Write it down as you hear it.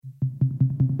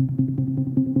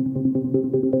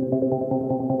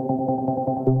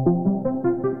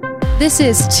This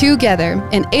is Together,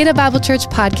 an Ada Bible Church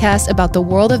podcast about the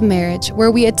world of marriage,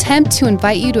 where we attempt to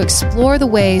invite you to explore the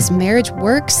ways marriage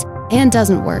works and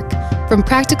doesn't work. From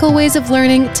practical ways of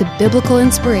learning to biblical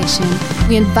inspiration,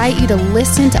 we invite you to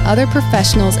listen to other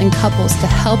professionals and couples to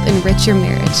help enrich your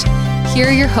marriage. Here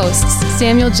are your hosts,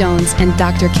 Samuel Jones and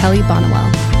Dr. Kelly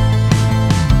Bonnewell.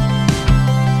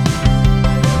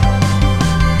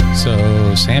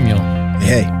 So, Samuel.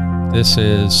 Hey. This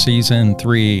is Season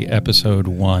 3, Episode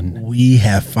 1. We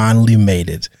have finally made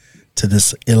it to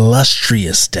this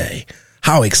illustrious day.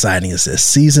 How exciting is this?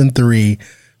 Season 3,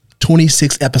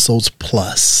 26 episodes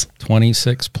plus.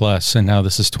 26 plus, and now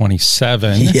this is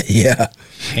 27. Yeah.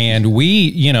 And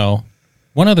we,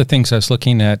 one of the things I was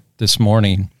looking at this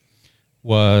morning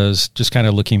was just kind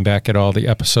of looking back at all the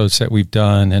episodes that we've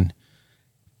done. And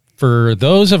for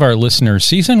those of our listeners,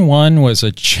 Season 1 was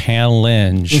a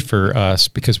challenge for us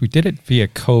because we did it via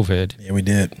COVID. Yeah, we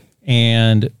did.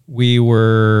 And we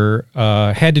were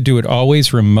had to do it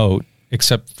always remote,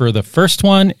 except for the first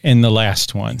one and the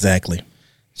last one. Exactly.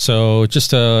 So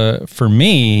just for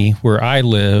me, where I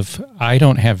live, I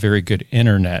don't have very good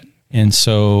internet. And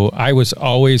so I was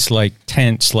always like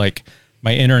tense, like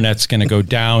my internet's going to go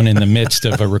down in the midst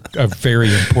of a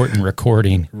very important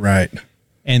recording. Right.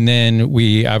 And then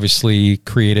we obviously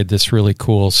created this really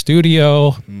cool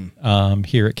studio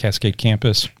here at Cascade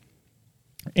Campus.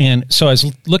 And so I was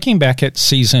looking back at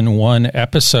Season 1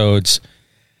 episodes,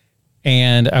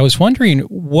 and I was wondering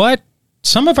what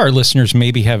some of our listeners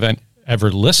maybe haven't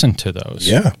ever listened to those.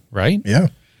 Yeah. Right? Yeah.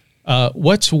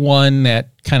 What's one that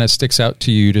kind of sticks out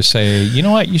to you to say, you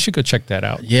know what, you should go check that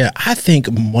out? Yeah, I think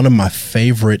one of my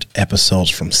favorite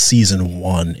episodes from Season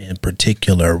 1 in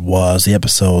particular was the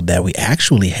episode that we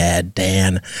actually had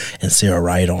Dan and Sarah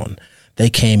Wright on. They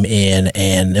came in,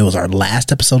 and it was our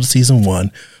last episode of Season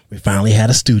 1. We finally had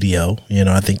a studio,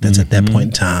 I think that's at that point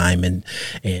in time. And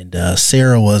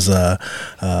Sarah was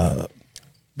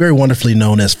very wonderfully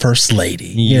known as First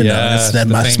Lady.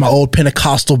 That's my old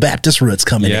Pentecostal Baptist roots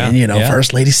coming in,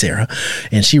 First Lady Sarah.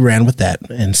 And she ran with that.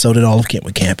 And so did all of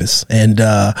Kentwood Campus. And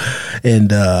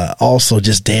also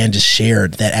just Dan just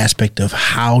shared that aspect of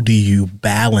how do you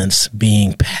balance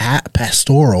being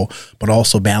pastoral, but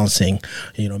also balancing,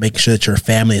 making sure that your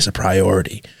family is a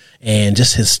priority. And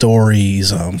just his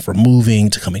stories from moving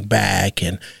to coming back.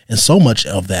 And so much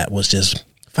of that was just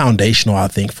foundational, I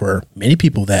think, for many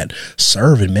people that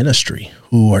serve in ministry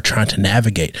who are trying to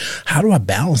navigate. How do I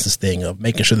balance this thing of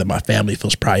making sure that my family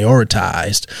feels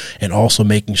prioritized and also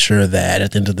making sure that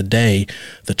at the end of the day,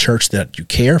 the church that you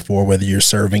care for, whether you're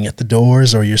serving at the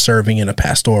doors or you're serving in a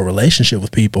pastoral relationship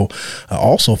with people,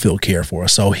 also feel cared for.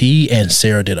 So he and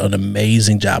Sarah did an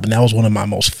amazing job. And that was one of my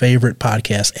most favorite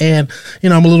podcasts. And,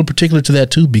 I'm a little particular to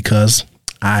that too, because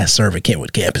I serve at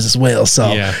Kentwood Campus as well.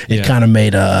 So it kind of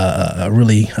made a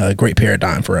really great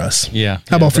paradigm for us. Yeah.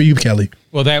 How about for you, Kelly?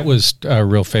 Well, that was a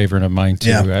real favorite of mine, too.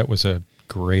 Yeah. That was a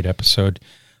great episode.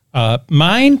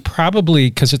 Mine probably,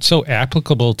 because it's so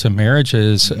applicable to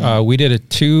marriages, we did a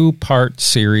 2-part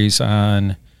series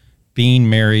on being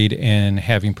married and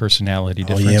having personality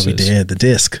differences. Oh, yeah, we did. The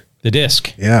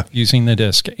disc. Yeah. Using the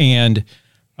disc. And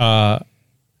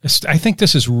I think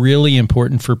this is really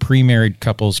important for pre-married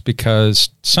couples because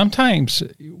sometimes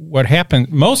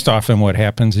most often what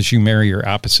happens is you marry your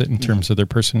opposite in terms of their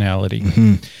personality.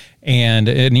 Mm-hmm. And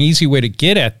an easy way to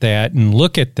get at that and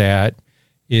look at that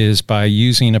is by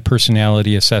using a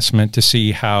personality assessment to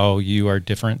see how you are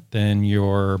different than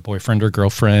your boyfriend or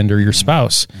girlfriend or your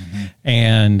spouse. Mm-hmm.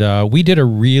 And we did a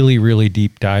really, really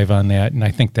deep dive on that. And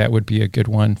I think that would be a good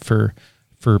one for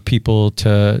people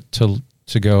to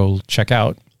go check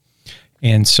out.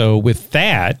 And so with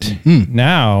that,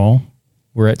 now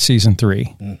we're at Season 3.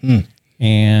 Mm-hmm.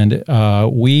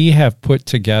 And we have put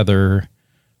together,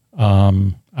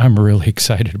 I'm really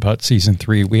excited about Season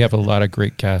 3. We have a lot of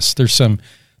great guests. There's some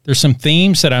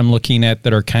themes that I'm looking at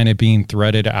that are kind of being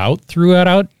threaded out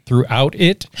throughout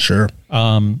it. Sure.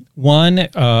 One,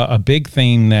 a big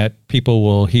theme that people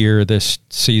will hear this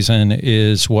season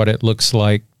is what it looks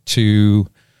like to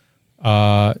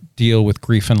deal with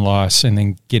grief and loss and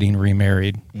then getting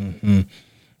remarried. Mm-hmm.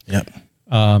 Yep.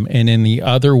 And then the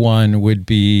other one would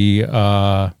be,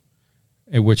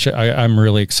 which I'm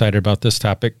really excited about this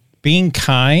topic, being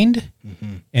kind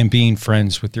and being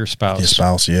friends with your spouse. Your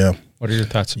spouse, yeah. What are your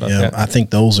thoughts about that? I think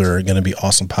those are going to be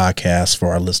awesome podcasts for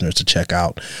our listeners to check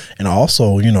out. And I also,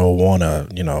 want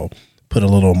to, put a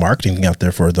little marketing out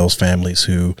there for those families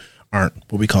who aren't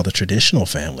what we call the traditional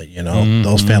family,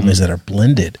 those families that are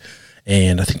blended.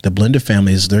 And I think the blended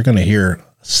families, they're going to hear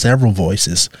several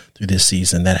voices through this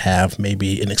season that have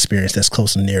maybe an experience that's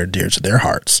close and near and dear to their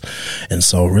hearts. And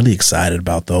so really excited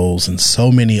about those and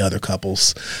so many other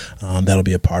couples that'll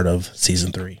be a part of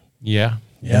season 3. Yeah.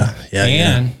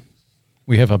 And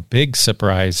we have a big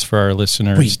surprise for our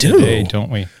listeners we do. Today, don't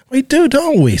we? We do,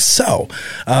 don't we? So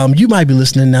you might be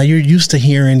listening now. You're used to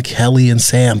hearing Kelly and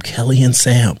Sam.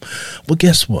 Well,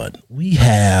 guess what? We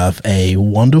have a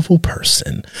wonderful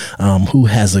person who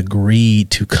has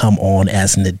agreed to come on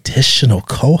as an additional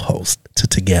co-host to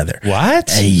Together.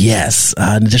 What? Yes,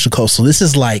 an additional co-host. So this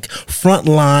is like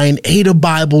frontline Ada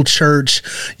Bible Church,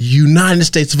 United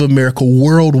States of America,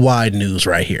 worldwide news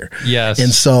right here. Yes.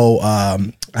 And so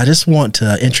I just want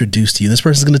to introduce to you, this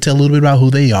person's going to tell a little bit about who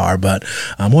they are, but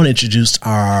I want to introduce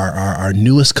our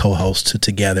newest co-host to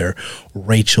Together,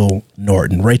 Rachel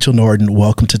Norton. Rachel Norton,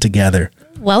 welcome to Together.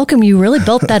 Welcome. You really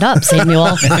built that up,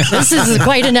 Samuel. This is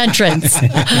quite an entrance.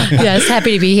 Yes,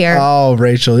 happy to be here. Oh,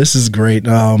 Rachel, this is great.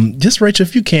 Just Rachel,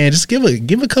 if you can, just give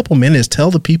a couple minutes.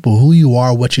 Tell the people who you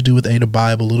are, what you do with Ada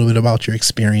Bible, a little bit about your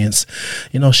experience.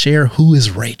 Share who is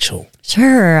Rachel.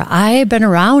 Sure. I've been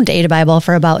around Ada Bible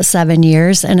for about 7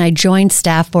 years, and I joined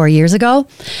staff 4 years ago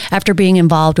after being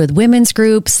involved with women's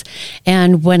groups.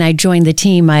 And when I joined the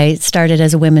team, I started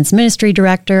as a women's ministry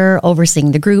director,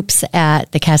 overseeing the groups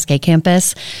at the Cascade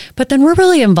campus. But then we're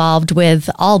really involved with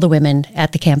all the women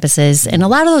at the campuses, and a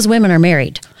lot of those women are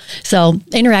married. So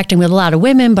interacting with a lot of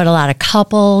women, but a lot of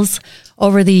couples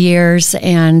over the years,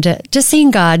 and just seeing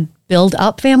God build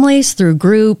up families through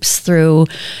groups, through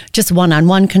just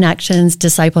one-on-one connections,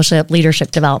 discipleship,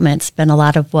 leadership development. It's been a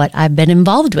lot of what I've been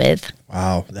involved with.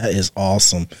 Wow, that is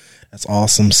awesome. That's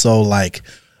awesome. So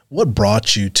what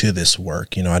brought you to this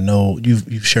work? I know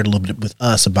you've shared a little bit with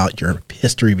us about your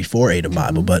history before Ada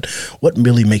Bible, but what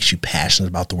really makes you passionate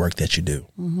about the work that you do?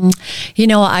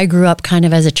 I grew up kind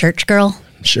of as a church girl.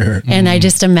 Sure. And I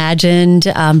just imagined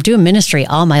doing ministry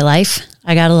all my life.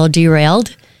 I got a little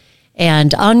derailed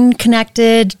and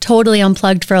unconnected, totally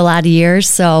unplugged for a lot of years.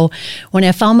 So when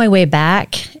I found my way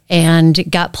back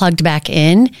and got plugged back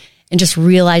in and just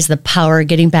realized the power of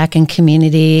getting back in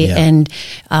community and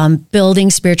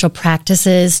building spiritual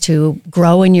practices to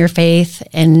grow in your faith,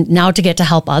 and now to get to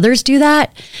help others do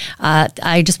that,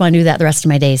 I just want to do that the rest of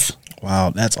my days.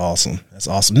 Wow, that's awesome. That's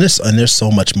awesome. There's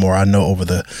so much more. I know over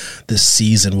this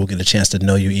season we'll get a chance to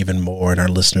know you even more, and our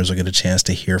listeners will get a chance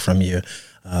to hear from you.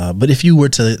 But if you were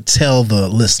to tell the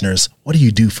listeners, what do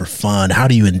you do for fun? How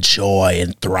do you enjoy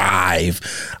and thrive,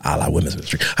 a la women's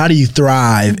ministry? How do you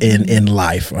thrive in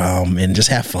life and just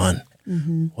have fun?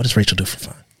 What does Rachel do for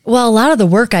fun? Well, a lot of the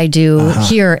work I do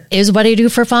here is what I do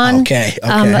for fun. Okay.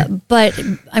 But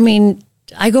I mean,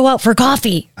 I go out for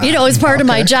coffee, as part of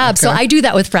my job. So I do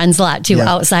that with friends a lot too,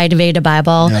 outside of Ada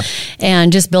Bible,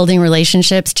 and just building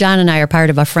relationships. John and I are part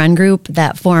of a friend group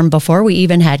that formed before we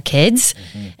even had kids.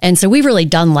 And so we've really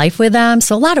done life with them.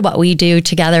 So a lot of what we do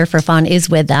together for fun is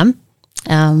with them.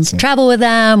 Travel with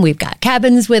them. We've got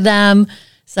cabins with them.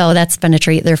 So that's been a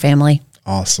treat, their family.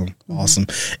 Awesome.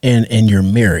 And you're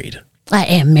married. I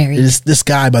am married. It's this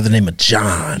guy by the name of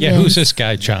John. Yeah, who's this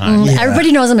guy, John?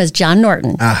 Everybody knows him as John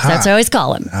Norton. So that's what I always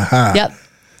call him. Yep.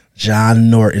 John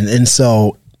Norton. And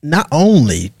so not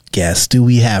only, guests, do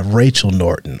we have Rachel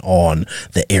Norton on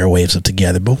the airwaves of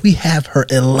Together, but we have her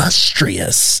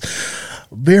illustrious,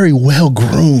 very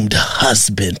well-groomed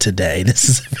husband today. This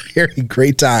is a very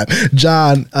great time.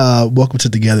 John, welcome to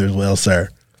Together as well, sir.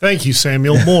 Thank you,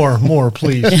 Samuel. More,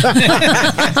 please.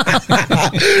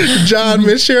 John,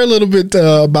 man, share a little bit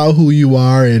about who you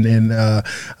are and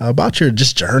about your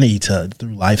just journey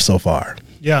through life so far.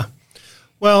 Yeah.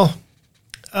 Well,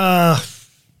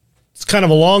 it's kind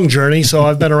of a long journey, so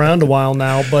I've been around a while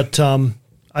now, but I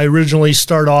originally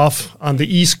started off on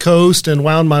the East Coast and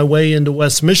wound my way into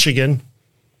West Michigan.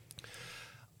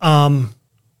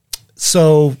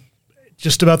 So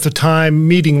just about the time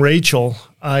meeting Rachel,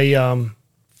 I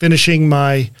finishing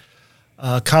my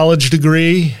college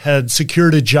degree, had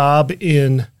secured a job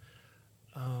in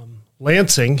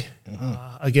Lansing.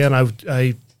 Again,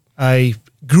 I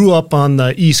grew up on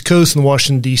the East Coast in the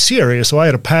Washington, D.C. area, so I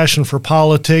had a passion for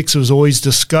politics. It was always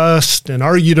discussed and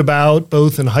argued about,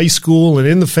 both in high school and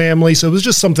in the family. So it was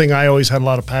just something I always had a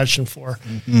lot of passion for.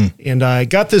 And I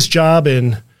got this job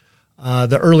in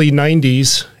the early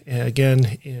 90s,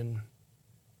 again in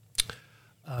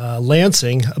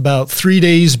Lansing, about 3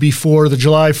 days before the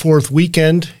July 4th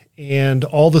weekend, and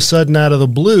all of a sudden, out of the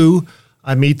blue,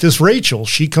 I meet this Rachel.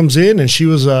 She comes in, and she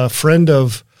was a friend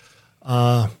of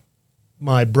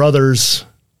my brother's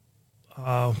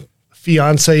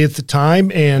fiance at the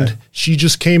time, and she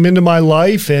just came into my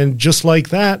life, and just like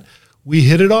that, we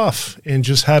hit it off and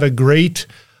just had a great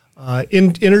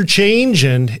interchange,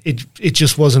 and it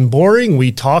just wasn't boring.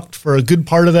 We talked for a good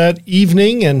part of that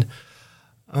evening, and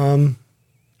I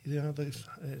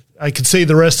could say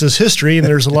the rest is history, and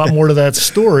there's a lot more to that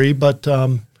story, but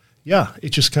it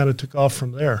just kind of took off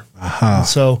from there. Uh-huh.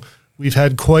 So we've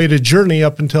had quite a journey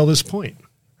up until this point.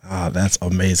 Oh, that's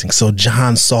amazing. So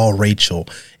John saw Rachel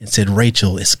and said,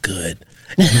 Rachel is good.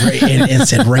 And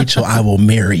said, Rachel, I will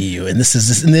marry you. And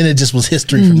and then it just was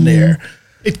history from there.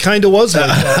 It kind of was like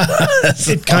that.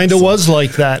 It kind of was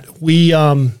like that. We,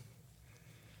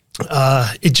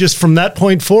 it just from that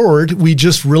point forward, we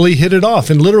just really hit it off.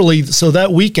 And literally, so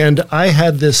that weekend, I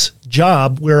had this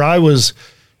job where I was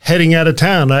heading out of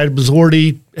town. I was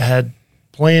already had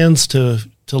plans to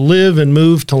live and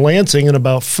move to Lansing in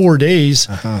about 4 days.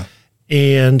 Uh-huh.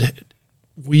 And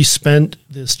we spent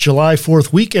this July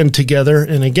 4th weekend together.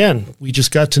 And again, we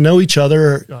just got to know each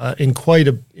other in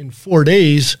 4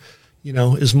 days,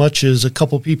 as much as a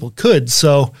couple people could.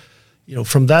 So,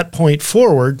 from that point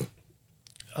forward,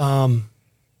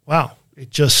 it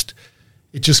just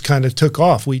kind of took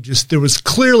off. There was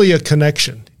clearly a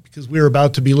connection because we were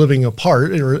about to be living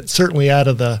apart, or certainly out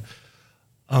of the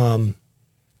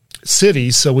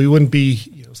cities, so we wouldn't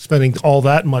be spending all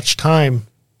that much time,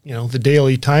 the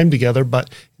daily time together.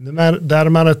 But in that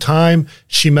amount of time,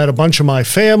 she met a bunch of my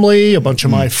family, a bunch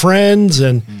of my friends,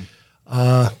 and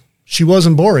she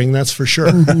wasn't boring, that's for sure.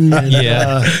 And,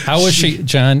 how was she,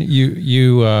 John?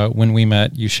 You when we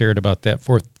met, you shared about that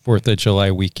Fourth of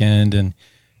July weekend, and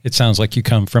it sounds like you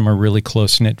come from a really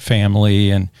close-knit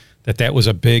family, and that was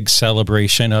a big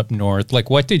celebration up north. Like,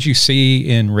 what did you see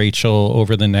in Rachel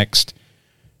over the next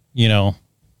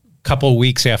couple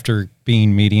weeks after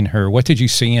meeting her? What did you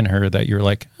see in her that you're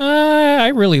like, I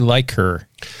really like her?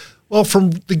 Well,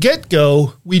 from the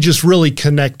get-go, we just really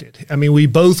connected. I mean, we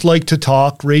both like to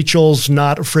talk. Rachel's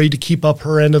not afraid to keep up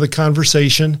her end of the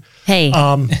conversation. Hey.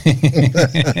 But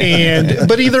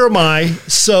either am I.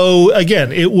 So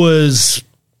again, it was,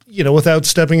 without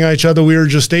stepping on each other, we were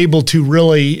just able to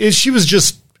really, she was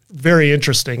just very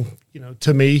interesting,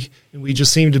 to me. And we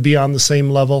just seemed to be on the same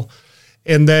level.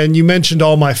 And then you mentioned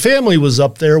all my family was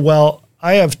up there. Well,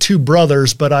 I have 2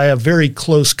 brothers, but I have very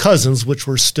close cousins, which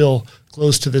were still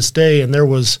close to this day. And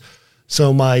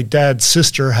so my dad's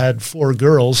sister had 4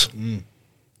 girls,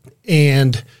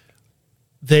 and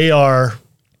they are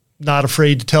not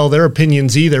afraid to tell their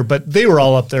opinions either, but they were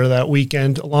all up there that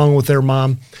weekend along with their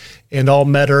mom, and all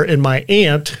met her. And my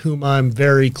aunt, whom I'm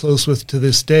very close with to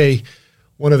this day,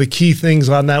 one of the key things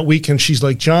on that weekend, she's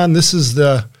like, John, this is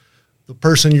the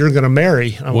person you're going to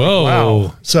marry. I'm Whoa. Like,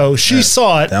 wow. So she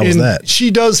saw it, and she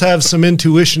does have some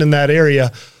intuition in that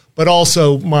area, but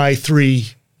also my 3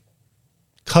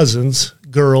 cousins,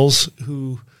 girls,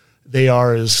 who they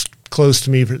are as close to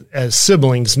me as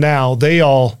siblings now, they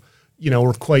all,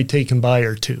 were quite taken by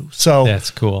her too. So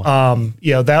that's cool.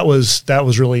 That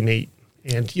was really neat.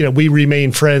 And, we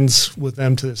remain friends with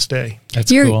them to this day.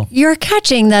 That's cool. You're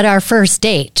catching that our first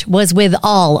date was with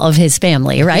all of his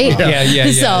family, right?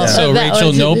 Yeah. So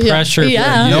Rachel, no pressure for you.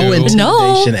 No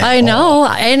intimidation at I know. all.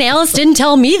 And Alice didn't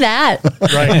tell me that.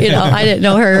 Right. I didn't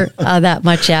know her that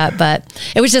much yet, but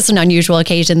it was just an unusual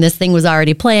occasion. This thing was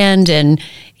already planned, and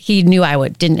he knew I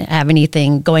didn't have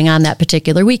anything going on that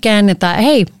particular weekend, and thought,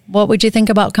 hey, what would you think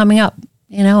about coming up?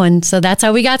 And so that's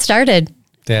how we got started.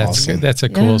 That's a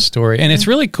cool story. And it's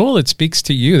really cool. It speaks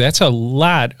to you. That's a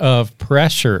lot of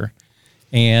pressure.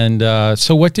 And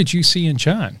so what did you see in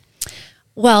John?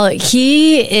 Well,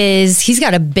 he's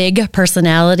got a big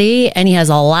personality, and he has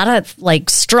a lot of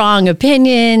strong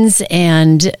opinions,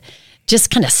 and just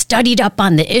kind of studied up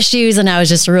on the issues. And I was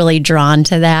just really drawn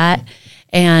to that.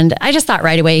 And I just thought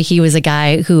right away he was a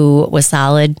guy who was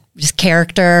solid, just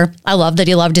character. I love that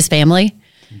he loved his family.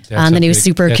 That he was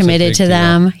super committed to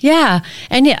them. Yeah.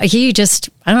 And he just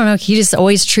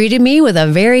always treated me with a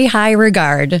very high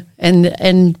regard.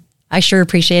 And I sure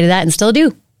appreciated that and still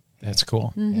do. That's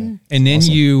cool. Mm-hmm. And then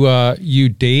you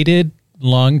dated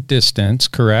long distance,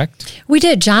 correct? We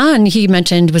did. John, he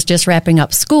mentioned, was just wrapping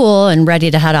up school and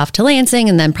ready to head off to Lansing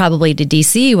and then probably to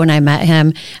DC when I met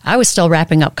him. I was still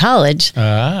wrapping up college.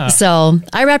 So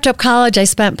I wrapped up college. I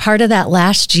spent part of that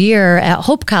last year at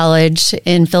Hope College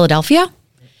in Philadelphia.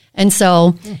 And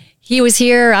so he was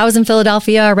here, I was in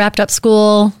Philadelphia, wrapped up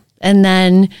school. And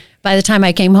then by the time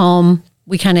I came home,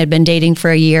 we kind of had been dating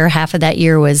for a year. Half of that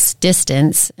year was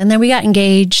distance. And then we got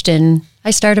engaged, and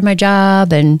I started my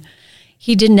job, and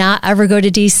he did not ever go to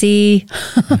DC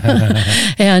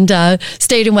and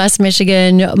stayed in West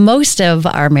Michigan most of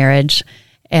our marriage.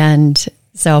 And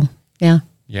so, yeah.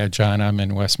 Yeah, John, I'm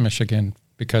in West Michigan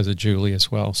because of Julie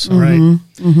as well. So right.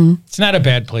 It's not a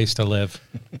bad place to live.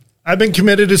 I've been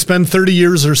committed to spend 30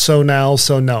 years or so now.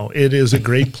 So no, it is a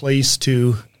great place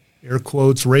to, air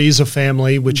quotes, raise a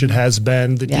family, which it has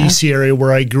been. The DC area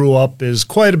where I grew up is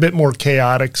quite a bit more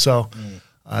chaotic. So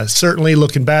certainly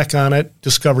looking back on it,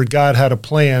 discovered God had a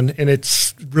plan, and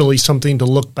it's really something to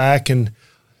look back and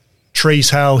trace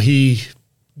how he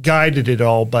guided it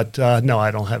all. But no,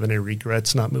 I don't have any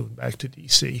regrets not moving back to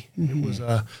DC. It was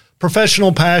a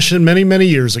professional passion many, many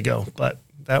years ago, but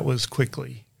that was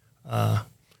quickly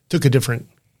took a different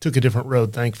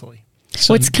road, thankfully.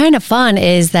 So what's kind of fun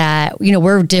is that,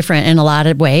 we're different in a lot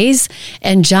of ways.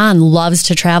 And John loves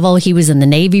to travel. He was in the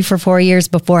Navy for 4 years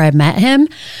before I met him.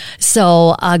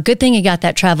 So good thing he got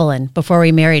that travel in before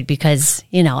we married because,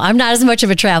 I'm not as much of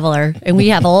a traveler and we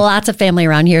have lots of family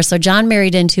around here. So John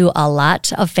married into a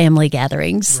lot of family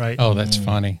gatherings. Right. Oh, that's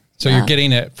funny. So you're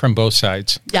getting it from both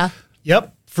sides. Yeah.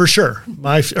 Yep, for sure.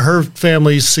 Her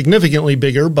family's significantly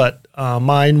bigger, but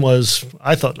mine was,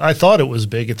 I thought it was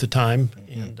big at the time.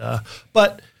 And,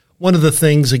 but one of the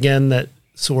things, again, that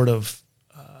sort of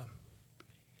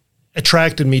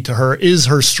attracted me to her is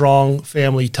her strong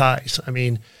family ties. I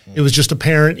mean, it was just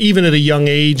apparent, even at a young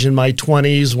age in my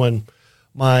 20s when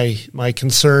my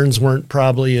concerns weren't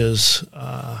probably as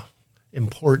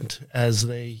important as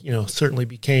they, certainly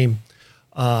became.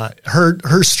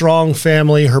 Her strong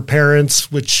family, her parents,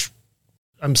 which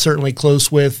I'm certainly close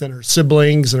with, and her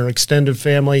siblings and her extended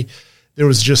family, there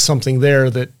was just something there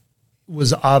that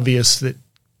was obvious that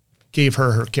gave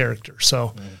her character.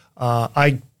 So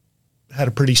I had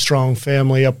a pretty strong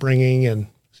family upbringing, and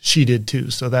she did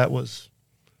too. So that was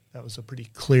a pretty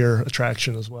clear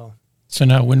attraction as well. So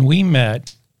now when we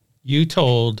met, you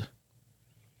told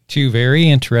two very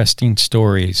interesting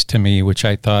stories to me, which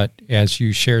I thought as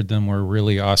you shared them were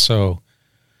really also,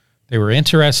 they were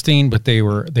interesting, but they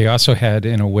also had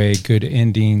in a way good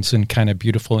endings and kind of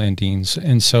beautiful endings.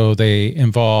 And so they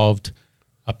involved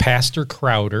a Pastor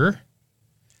Crowder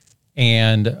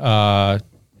and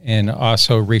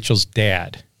also Rachel's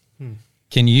dad.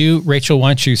 Can you, Rachel, why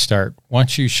don't you start? Why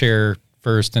don't you share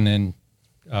first and then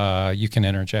you can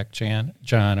interject,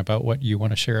 John, about what you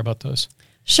want to share about those?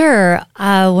 Sure.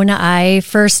 When I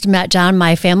first met John,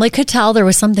 my family could tell there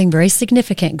was something very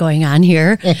significant going on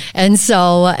here. And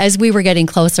so as we were getting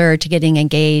closer to getting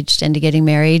engaged and to getting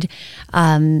married,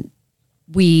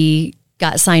 we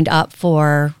got signed up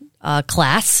for a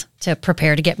class to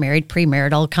prepare to get married,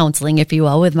 premarital counseling, if you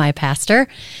will, with my pastor.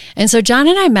 And so John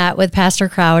and I met with Pastor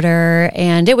Crowder,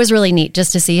 and it was really neat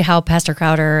just to see how Pastor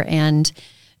Crowder and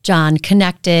John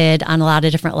connected on a lot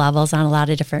of different levels, on a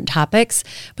lot of different topics.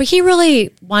 But he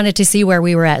really wanted to see where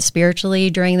we were at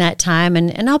spiritually during that time.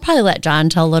 And I'll probably let John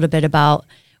tell a little bit about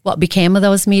what became of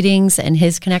those meetings and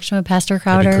his connection with Pastor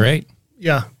Crowder. That'd be great.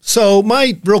 Yeah. So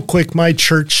my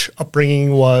church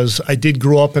upbringing was, I did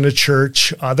grow up in a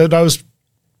church that I was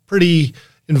pretty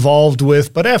involved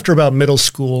with. But after about middle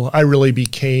school, I really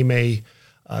became a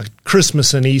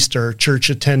Christmas and Easter church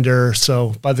attender.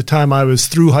 So by the time I was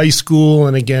through high school,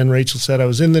 and again, Rachel said I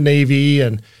was in the Navy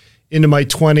and into my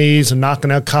 20s and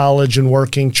knocking out college and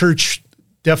working, church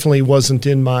definitely wasn't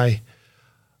in my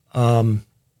part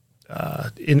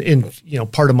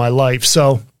of my life.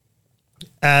 So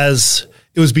as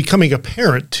it was becoming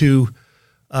apparent to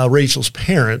Rachel's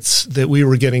parents that we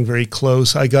were getting very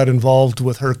close, I got involved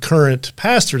with her current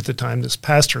pastor at the time, this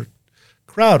Pastor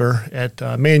Crowder at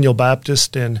Emmanuel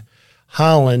Baptist in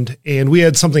Holland, and we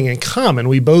had something in common.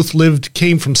 We both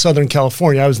came from Southern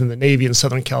California. I was in the Navy in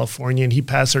Southern California, and he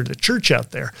pastored a church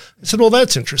out there. I said, well,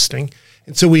 that's interesting.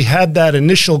 And so we had that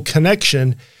initial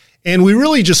connection, and we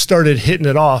really just started hitting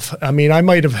it off. I mean, I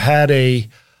might have had a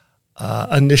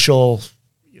initial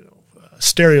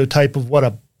stereotype of what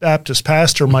a Baptist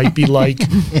pastor might be like.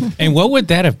 And what would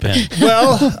that have been?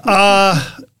 Well,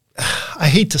 I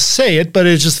hate to say it, but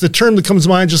it's just the term that comes to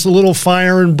mind, just a little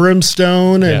fire and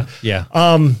brimstone. And,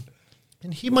 and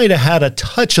he might have had a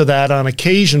touch of that on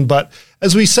occasion, but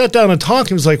as we sat down and talked,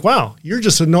 he was like, wow, you're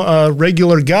just a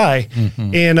regular guy.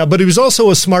 Mm-hmm. And, but he was also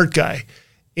a smart guy.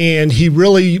 And he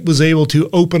really was able to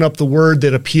open up the word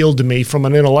that appealed to me from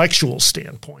an intellectual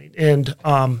standpoint. And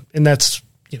that's,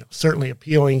 certainly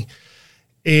appealing.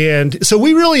 And so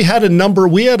we really had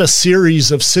a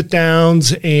series of sit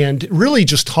downs and really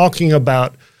just talking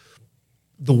about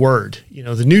the word,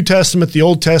 the New Testament, the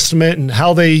Old Testament, and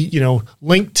how they,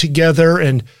 linked together.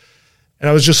 And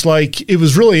I was just like, it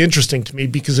was really interesting to me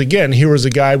because again, here was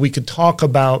a guy we could talk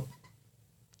about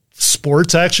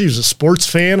sports. Actually, he was a sports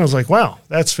fan. I was like, wow,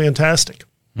 that's fantastic.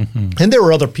 Mm-hmm. And there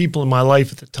were other people in my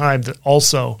life at the time that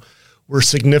also were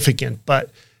significant, but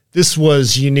this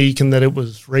was unique in that it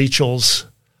was Rachel's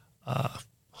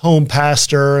home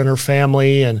pastor and her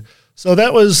family. And So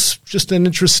that was just an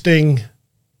interesting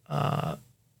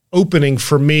opening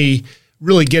for me,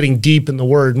 really getting deep in the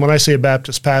Word. And when I say a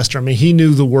Baptist pastor, I mean, he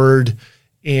knew the Word,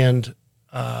 and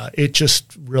it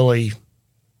just really,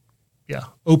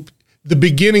 the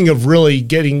beginning of really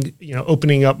getting,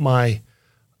 opening up my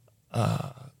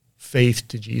faith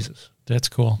to Jesus. That's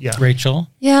cool. Yeah. Rachel?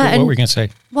 Yeah. What were you going to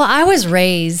say? Well, I was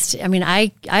raised,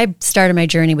 I started my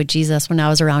journey with Jesus when I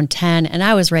was around 10, and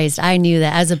I was raised, I knew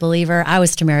that as a believer, I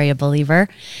was to marry a believer.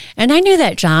 And I knew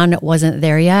that John wasn't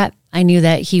there yet. I knew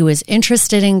that he was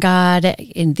interested in God,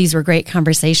 and these were great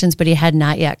conversations, but he had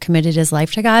not yet committed his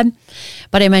life to God.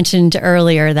 But I mentioned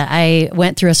earlier that I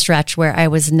went through a stretch where I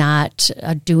was not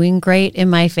doing great in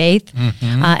my faith.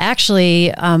 Mm-hmm.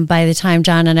 Actually, by the time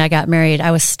John and I got married,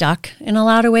 I was stuck in a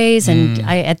lot of ways. And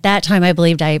at that time, I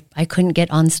believed I couldn't get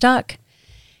unstuck.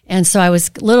 And so I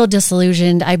was a little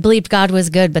disillusioned. I believed God was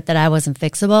good, but that I wasn't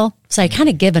fixable. So I kind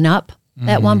of given up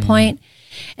at one point.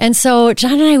 And so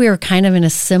John and I, we were kind of in a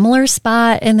similar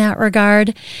spot in that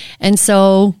regard. And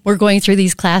so we're going through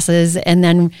these classes. And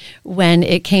then when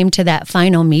it came to that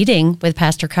final meeting with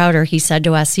Pastor Crowder, he said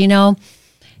to us,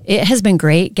 it has been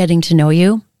great getting to know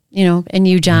you, and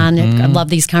you, John. I love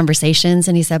these conversations.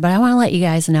 And he said, but I want to let you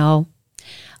guys know,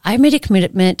 I made a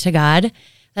commitment to God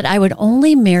that I would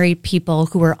only marry people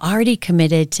who were already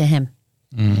committed to him.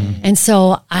 And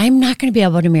so I'm not going to be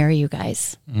able to marry you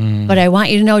guys. But I want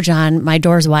you to know, John, my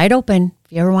door's wide open.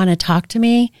 If you ever want to talk to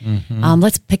me,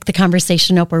 let's pick the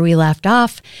conversation up where we left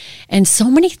off. And so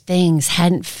many things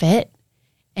hadn't fit.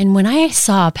 And when I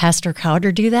saw Pastor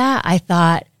Crowder do that, I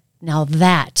thought, now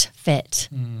that fit.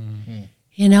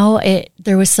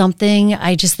 There was something,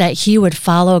 that he would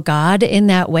follow God in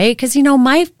that way. Because,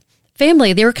 my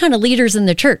family, they were kind of leaders in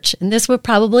the church. And this would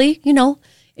probably,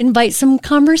 invite some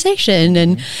conversation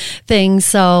and things.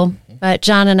 So, but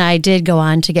John and I did go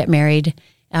on to get married.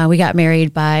 We got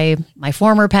married by my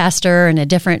former pastor in a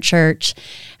different church.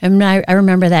 And I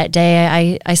remember that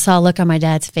day, I saw a look on my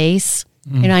dad's face.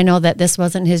 I know that this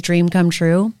wasn't his dream come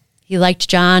true. He liked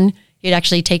John. He'd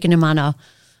actually taken him on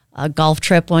a golf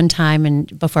trip one time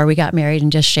and before we got married,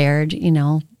 and just shared,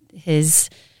 his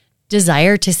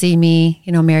desire to see me,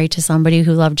 married to somebody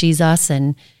who loved Jesus,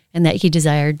 and that he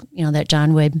desired, that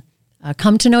John would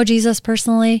come to know Jesus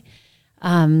personally.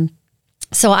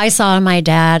 So I saw in my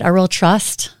dad a real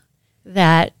trust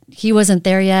that he wasn't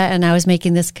there yet, and I was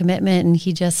making this commitment, and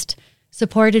he just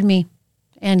supported me.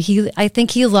 And I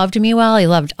think he loved me well. He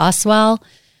loved us well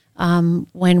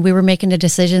when we were making a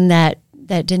decision that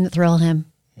didn't thrill him.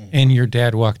 And your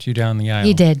dad walked you down the aisle.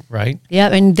 He did. Right? Yeah,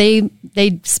 and they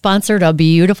sponsored a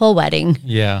beautiful wedding.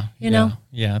 Yeah.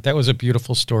 Yeah, that was a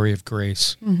beautiful story of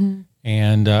grace.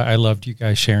 And I loved you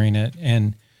guys sharing it.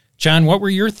 And John, what were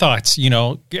your thoughts?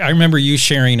 I remember you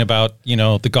sharing about,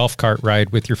 the golf cart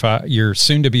ride with your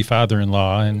soon-to-be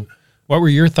father-in-law. And what were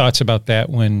your thoughts about that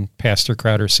when Pastor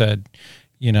Crowder said,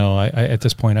 I at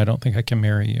this point, I don't think I can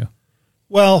marry you?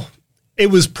 Well,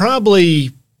 it was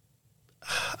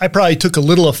I probably took a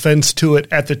little offense to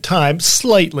it at the time,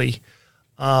 slightly.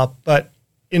 But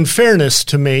in fairness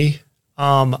to me,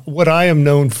 what I am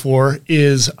known for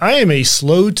is I am a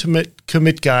slow to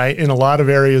commit guy in a lot of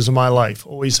areas of my life,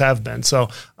 always have been. So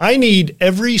I need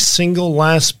every single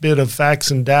last bit of facts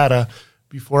and data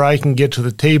before I can get to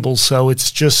the table. So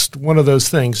it's just one of those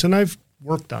things. And I've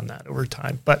worked on that over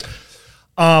time. But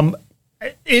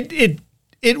it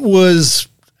was,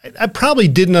 I probably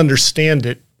didn't understand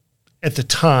it at the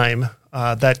time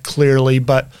that clearly,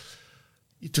 but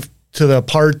to the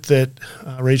part that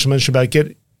Rachel mentioned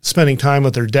about spending time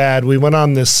with her dad, we went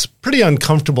on this pretty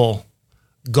uncomfortable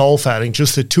golf outing,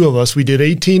 just the two of us. We did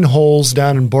 18 holes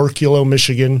down in Borculo,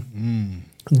 Michigan.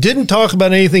 Didn't talk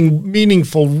about anything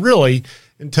meaningful really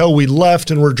until we left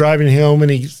and we're driving home,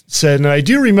 and he said, and I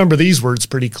do remember these words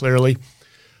pretty clearly,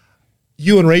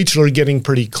 you and Rachel are getting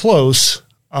pretty close.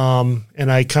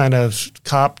 And I kind of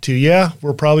copped to,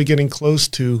 we're probably getting close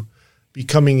to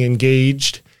becoming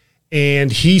engaged.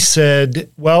 And he said,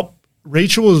 well,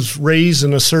 Rachel was raised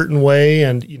in a certain way,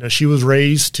 and, she was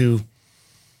raised to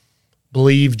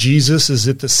believe Jesus is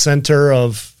at the center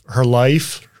of her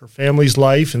life, her family's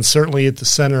life, and certainly at the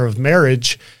center of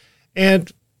marriage.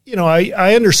 And,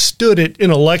 I understood it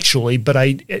intellectually, but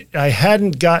I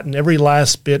hadn't gotten every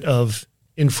last bit of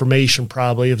information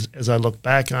probably as I look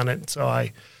back on it. So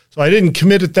I didn't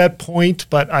commit at that point,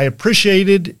 but I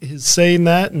appreciated his saying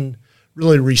that and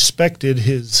really respected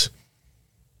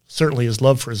certainly his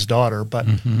love for his daughter. But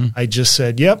I just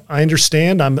said, yep, I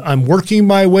understand. I'm working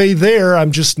my way there.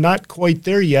 I'm just not quite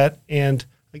there yet. And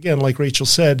again, like Rachel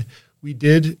said, we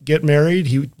did get married.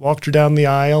 He walked her down the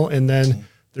aisle, and then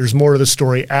there's more of the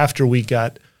story after we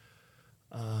got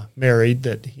married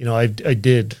that, you know, I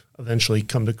did eventually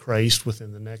come to Christ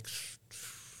within the next,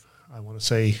 I want to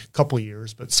say a couple of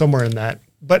years, but somewhere in that.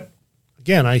 But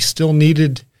again, I still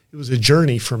needed, it was a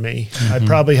journey for me. I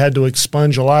probably had to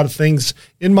expunge a lot of things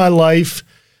in my life,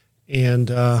 and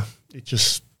it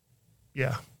just,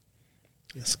 yeah.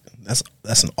 Yes,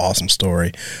 that's an awesome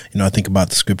story. You know, I think about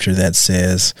the scripture that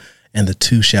says, and the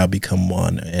two shall become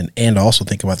one. And also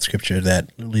think about the scripture that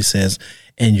literally says,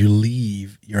 and you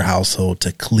leave your household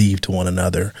to cleave to one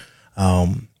another.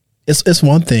 It's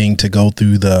one thing to go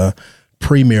through the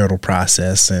premarital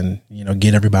process and, you know,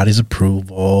 get everybody's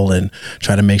approval and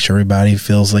try to make sure everybody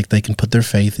feels like they can put their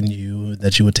faith in you,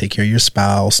 that you would take care of your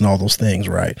spouse and all those things,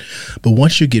 right? But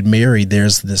once you get married,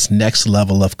 there's this next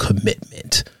level of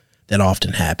commitment that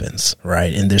often happens,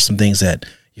 right? And there's some things that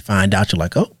you find out, you're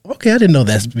like, oh, okay, I didn't know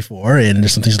that before. And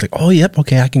there's some things like, oh, yep,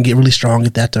 okay, I can get really strong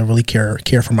at that to really care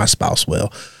for my spouse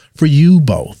well. For you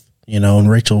both, you know, and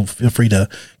Rachel, feel free to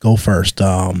go first.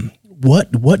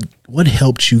 What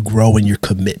helped you grow in your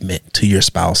commitment to your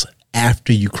spouse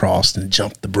after you crossed and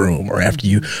jumped the broom, or after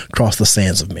you crossed the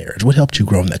sands of marriage? What helped you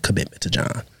grow in that commitment to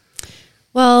John?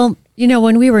 Well, you know,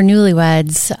 when we were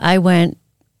newlyweds, I went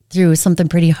through something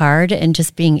pretty hard, and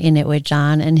just being in it with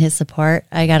John and his support.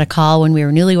 I got a call when we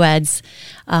were newlyweds,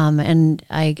 and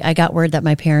I got word that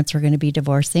my parents were going to be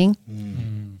divorcing.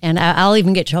 And I'll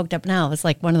even get choked up now. It was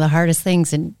like one of the hardest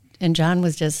things. And John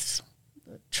was just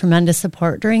tremendous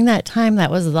support during that time.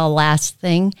 That was the last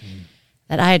thing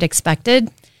that I had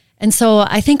expected. And so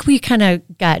I think we kind of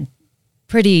got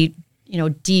pretty, you know,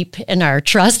 deep in our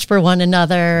trust for one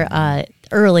another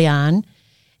early on.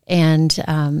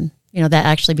 And, you know, that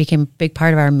actually became a big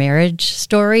part of our marriage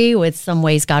story, with some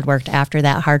ways God worked after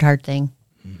that hard thing.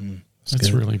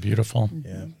 That's really beautiful.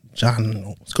 Yeah.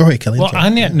 John, go ahead, Kelly. Well,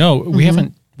 on that note, we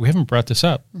haven't brought this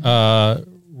up.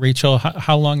 Rachel,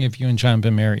 how long have you and John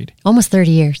been married? Almost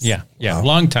 30 years. Yeah. Wow.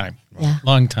 Long time. Yeah.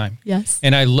 Long time. Yes.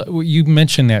 And you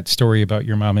mentioned that story about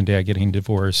your mom and dad getting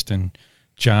divorced, and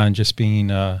John just being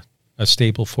a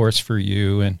stable force for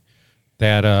you, and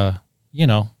that, you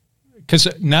know, because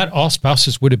not all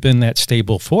spouses would have been that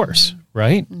stable force,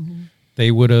 right? They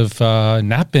would have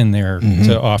not been there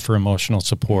to offer emotional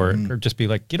support, or just be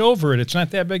like, get over it, it's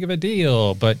not that big of a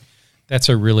deal. But that's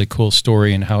a really cool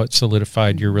story, and how it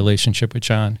solidified your relationship with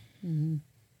John.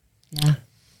 Yeah.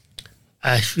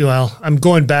 Well, I'm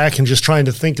going back and just trying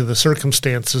to think of the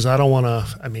circumstances. I don't want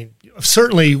to, I mean,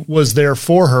 certainly was there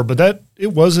for her, but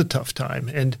it was a tough time.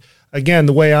 And again,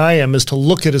 the way I am is to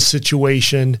look at a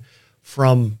situation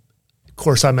from, of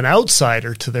course, I'm an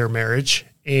outsider to their marriage,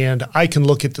 and I can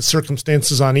look at the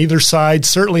circumstances on either side,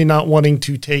 certainly not wanting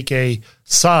to take a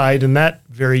side in that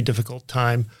very difficult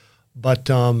time. But,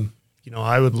 you know,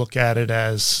 I would look at it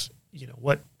as, you know,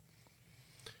 what,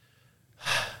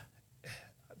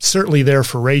 certainly there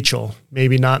for Rachel,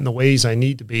 maybe not in the ways I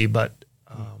need to be, but,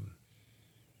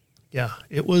 yeah,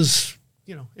 it was,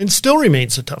 you know, and still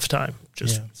remains a tough time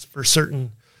just for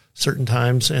certain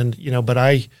times. And, you know, but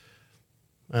I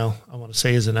want to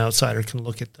say as an outsider can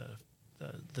look at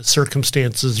the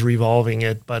circumstances revolving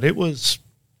it, but it was,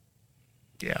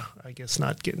 yeah, I guess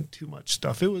not getting too much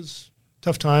stuff. It was a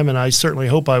tough time, and I certainly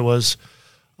hope I was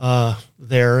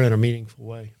there in a meaningful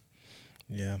way.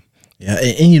 Yeah. Yeah.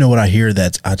 And you know what I hear,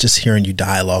 that just hearing you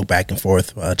dialogue back and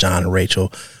forth, John and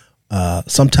Rachel,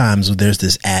 sometimes there's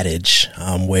this adage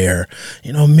where,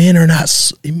 you know, men are not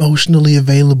emotionally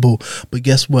available, but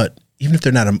guess what? Even if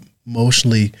they're not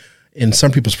emotionally, in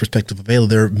some people's perspective, available,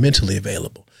 they're mentally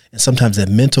available. And sometimes that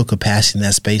mental capacity in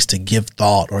that space to give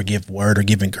thought or give word or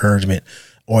give encouragement,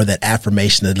 or that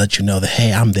affirmation that lets you know that,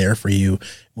 hey, I'm there for you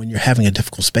when you're having a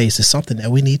difficult space, is something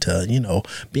that we need to, you know,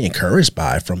 be encouraged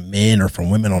by, from men or from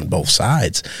women on both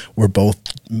sides. We're both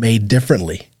made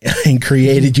differently and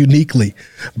created uniquely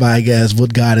by, I guess,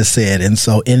 what God has said. And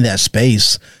so in that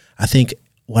space, I think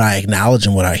what I acknowledge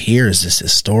and what I hear is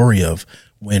this story of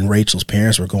when Rachel's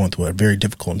parents were going through a very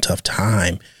difficult and tough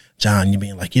time. John, you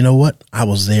being like, you know what? I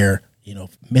was there, you know,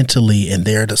 mentally, and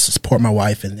there to support my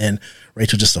wife. And then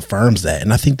Rachel just affirms that.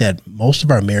 And I think that most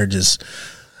of our marriages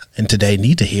and today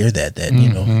need to hear that,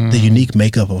 you know, the unique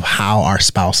makeup of how our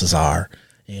spouses are,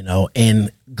 you know,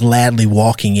 and gladly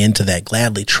walking into that,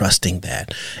 gladly trusting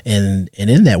that. And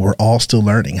in that, we're all still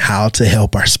learning how to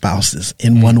help our spouses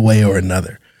in one way or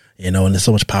another. You know, and there's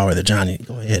so much power there. John,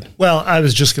 go ahead. Well, I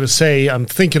was just going to say, I'm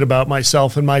thinking about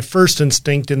myself, and my first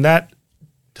instinct in that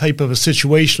type of a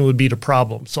situation would be to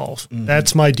problem solve.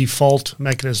 That's my default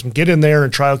mechanism. Get in there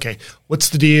and try, okay, what's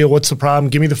the deal? What's the problem?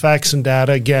 Give me the facts and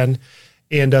data again,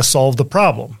 and solve the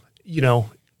problem. You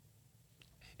know,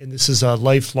 and this is a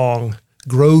lifelong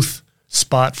growth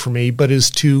spot for me, but is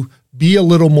to be a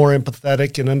little more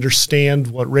empathetic and understand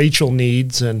what Rachel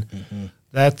needs. And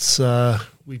that's,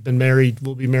 we've been married,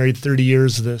 we'll be married 30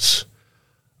 years this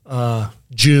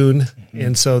June.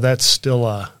 And so that's still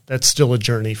a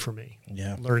journey for me,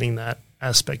 learning that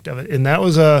aspect of it. And that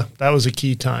was a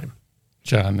key time.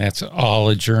 John, that's all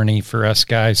a journey for us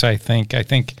guys, I think. I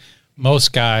think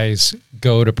most guys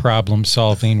go to problem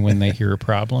solving when they hear a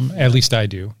problem. At least I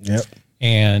do. Yep.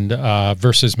 And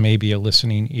versus maybe a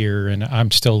listening ear. And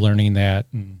I'm still learning that.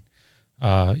 And,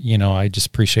 I just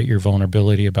appreciate your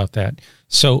vulnerability about that.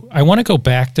 So I want to go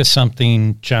back to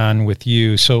something, John, with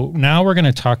you. So now we're going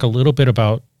to talk a little bit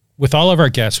about, with all of our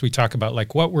guests, we talk about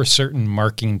like what were certain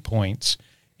marking points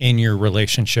in your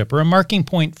relationship or a marking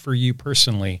point for you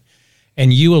personally.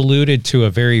 And you alluded to a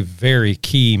very, very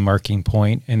key marking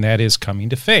point, and that is coming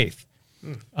to faith.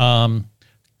 Can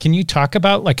you talk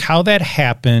about like how that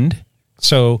happened?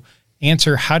 So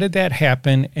answer, how did that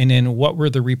happen? And then what were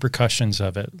the repercussions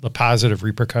of it, the positive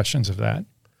repercussions of that?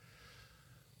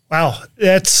 Wow,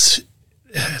 that's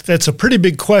a pretty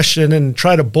big question, and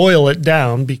try to boil it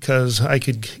down because I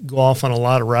could go off on a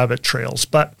lot of rabbit trails.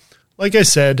 But like I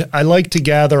said, I like to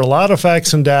gather a lot of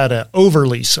facts and data,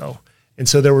 overly so. And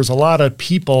so there was a lot of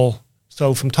people.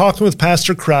 So from talking with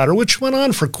Pastor Crowder, which went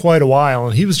on for quite a while,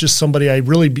 and he was just somebody I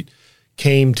really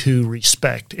came to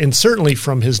respect, and certainly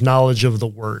from his knowledge of the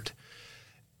Word.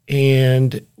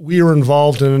 And we were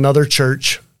involved in another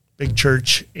church, big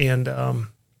church, and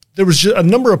there was just a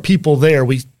number of people there.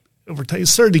 We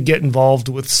started to get involved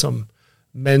with some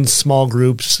men's small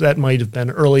groups. That might have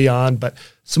been early on, but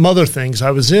some other things.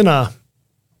 I was in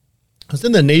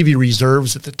the Navy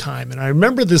Reserves at the time, and I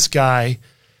remember this guy.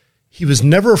 He was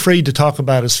never afraid to talk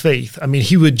about his faith. I mean,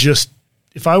 he would just,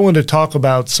 if I wanted to talk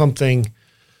about something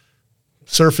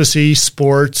surfacey,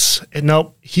 sports, and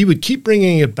no, he would keep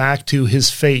bringing it back to his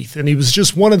faith. And he was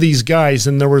just one of these guys.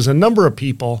 And there was a number of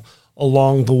people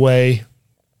along the way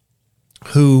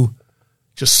who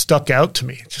just stuck out to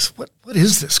me. Just what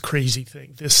is this crazy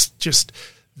thing? This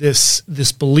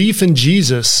belief in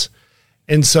Jesus.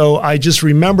 And so I just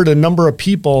remembered a number of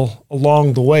people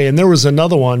along the way. And there was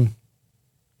another one,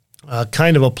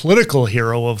 kind of a political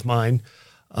hero of mine,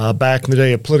 back in the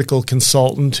day, a political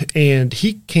consultant, and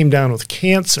he came down with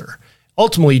cancer.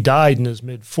 Ultimately died in his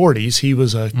mid-40s. He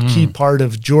was a key part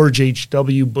of George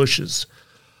H.W. Bush's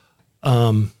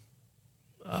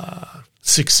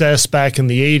success back in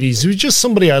the 80s. He was just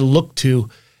somebody I looked to,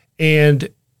 and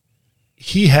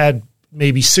he had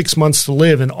maybe 6 months to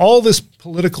live, and all this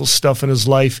political stuff in his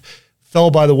life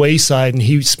fell by the wayside, and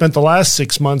he spent the last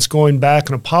 6 months going back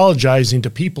and apologizing to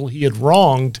people he had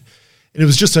wronged. And it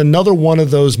was just another one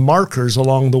of those markers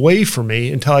along the way for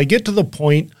me until I get to the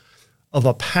point of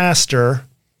a pastor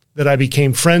that I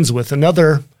became friends with,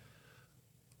 another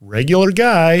regular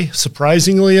guy,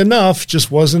 surprisingly enough, just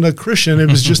wasn't a Christian. It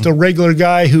was just a regular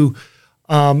guy who,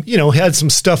 had some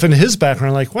stuff in his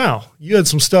background. Like, wow, you had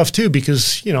some stuff too,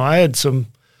 because, I had some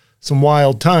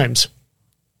wild times.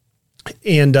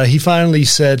 And he finally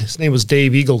said, his name was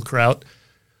Dave Eaglekraut.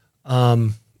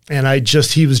 And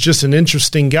he was just an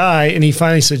interesting guy. And he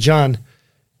finally said, John,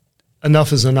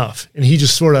 enough is enough. And he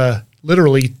just sort of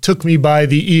literally took me by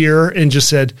the ear and just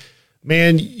said,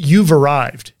 man, you've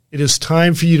arrived. It is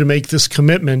time for you to make this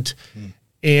commitment.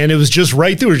 And it was just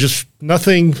right there. Just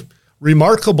nothing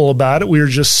remarkable about it. We were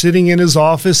just sitting in his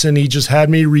office, and he just had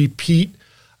me repeat.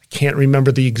 I can't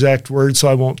remember the exact words, so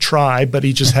I won't try, but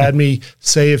he just had me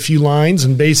say a few lines,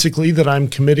 and basically that I'm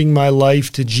committing my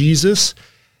life to Jesus.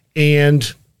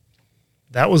 And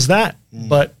that was that.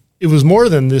 But it was more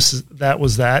than this. That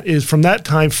was that. Is from that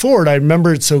time forward, I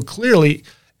remember it so clearly.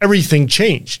 Everything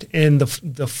changed, and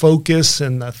the focus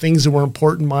and the things that were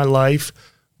important in my life,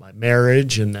 my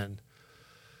marriage, and then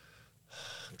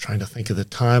I'm trying to think of the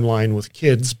timeline with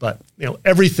kids, but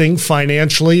everything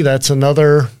financially. That's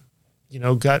another,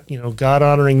 God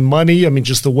honoring money. I mean,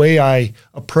 just the way I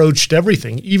approached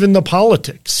everything, even the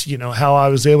politics. How I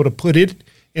was able to put it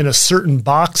in a certain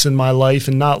box in my life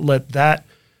and not let that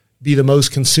be the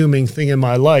most consuming thing in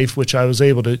my life, which I was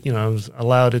able to, I was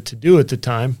allowed it to do at the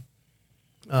time.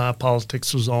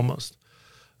 Politics was almost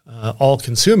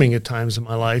all-consuming at times in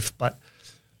my life. But,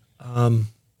 and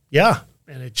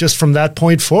it just from that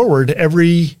point forward,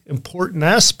 every important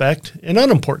aspect and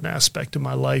unimportant aspect of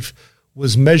my life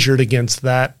was measured against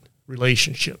that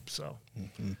relationship. So,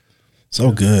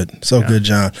 good. Good,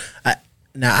 John.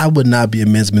 I would not be a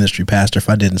men's ministry pastor if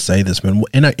I didn't say this, man.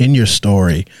 In your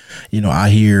story, I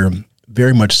hear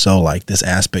very much so like this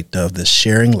aspect of this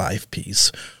sharing life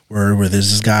piece, where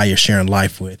there's this guy you're sharing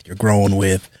life with, you're growing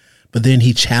with, but then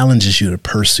he challenges you to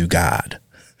pursue God.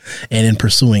 And in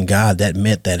pursuing God, that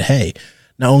meant that, hey,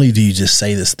 not only do you just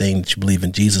say this thing that you believe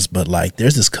in Jesus, but like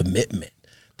there's this commitment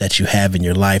that you have in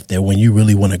your life that when you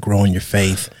really want to grow in your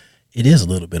faith, it is a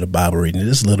little bit of Bible reading. It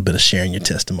is a little bit of sharing your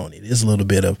testimony. It is a little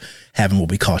bit of having what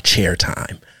we call chair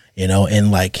time,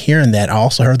 and like hearing that, I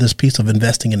also heard this piece of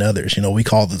investing in others, we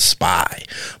call it SPY,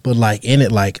 but like in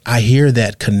it, like I hear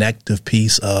that connective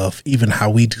piece of even how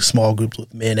we do small groups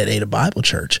with men at Ada Bible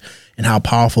Church and how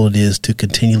powerful it is to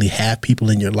continually have people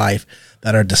in your life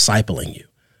that are discipling you,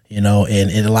 and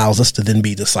it allows us to then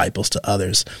be disciples to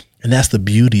others. And that's the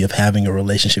beauty of having a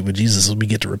relationship with Jesus, is we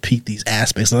get to repeat these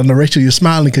aspects. And I know, Rachel, you're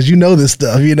smiling because you know this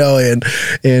stuff,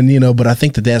 but I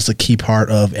think that that's a key part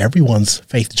of everyone's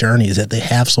faith journey, is that they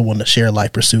have someone to share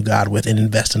life, pursue God with, and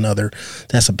invest in other.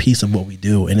 That's a piece of what we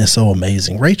do. And it's so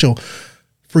amazing. Rachel,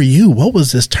 for you, what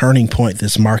was this turning point,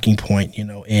 this marking point,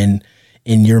 in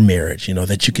your marriage,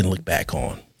 that you can look back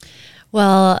on?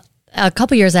 Well, a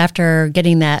couple years after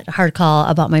getting that hard call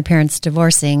about my parents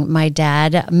divorcing, my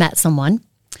dad met someone.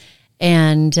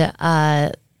 And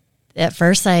at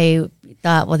first I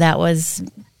thought, well, that was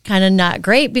kind of not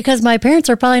great because my parents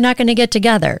are probably not going to get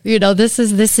together.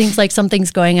 This seems like something's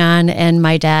going on. And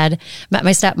my dad met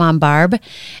my stepmom, Barb.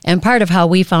 And part of how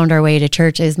we found our way to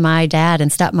church is my dad and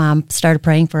stepmom started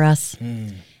praying for us.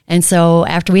 And so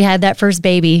after we had that first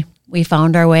baby, we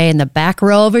found our way in the back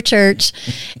row of a church,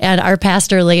 and our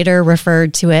pastor later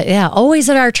referred to it. Yeah, always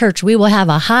at our church, we will have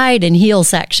a hide and heel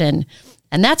section.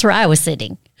 And that's where I was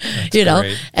sitting.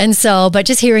 Great. And so, but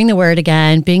just hearing the word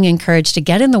again, being encouraged to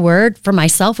get in the word for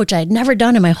myself, which I had never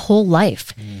done in my whole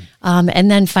life. And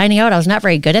then finding out I was not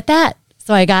very good at that.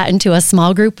 So I got into a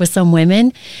small group with some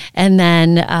women. And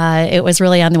then it was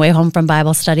really on the way home from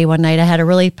Bible study one night. I had a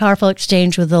really powerful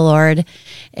exchange with the Lord.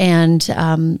 And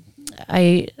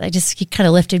he kind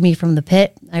of lifted me from the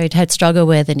pit. I had struggled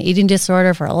with an eating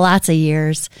disorder for lots of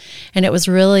years. And it was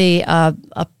really a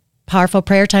powerful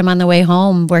prayer time on the way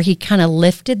home where he kind of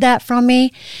lifted that from me,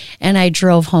 and I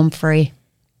drove home free,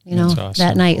 awesome.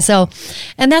 That night. So,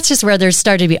 and that's just where there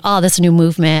started to be this new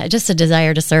movement, just a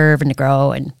desire to serve and to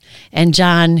grow. And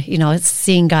John,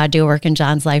 seeing God do work in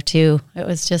John's life too. It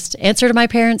was just answer to my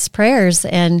parents' prayers,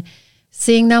 and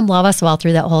seeing them love us well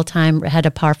through that whole time had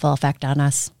a powerful effect on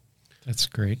us. That's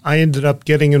great. I ended up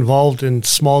getting involved in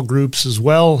small groups as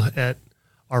well at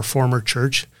our former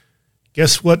church.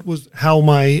 Guess what was how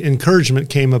my encouragement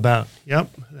came about? Yep,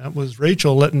 that was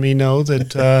Rachel letting me know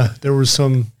that there was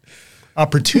some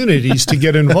opportunities to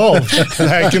get involved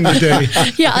back in the day.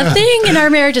 Yeah, a thing in our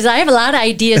marriage is I have a lot of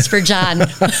ideas for John.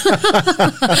 How's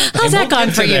that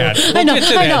gone for you? I know.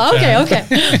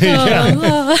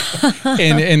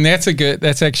 Okay. And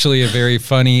that's actually a very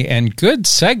funny and good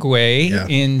segue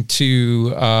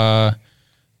into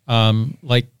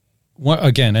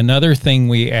again, another thing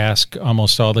we ask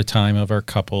almost all the time of our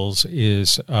couples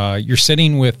is you're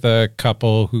sitting with a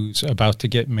couple who's about to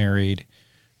get married.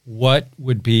 What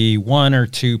would be one or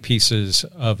two pieces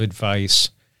of advice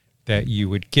that you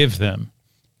would give them?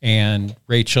 And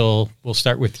Rachel, we'll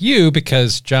start with you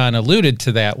because John alluded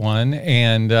to that one.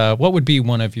 And what would be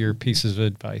one of your pieces of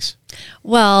advice?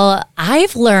 Well,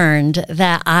 I've learned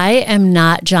that I am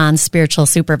not John's spiritual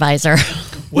supervisor.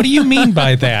 What do you mean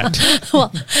by that?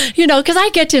 Well, because I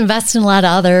get to invest in a lot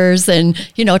of others and,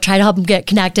 try to help them get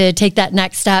connected, take that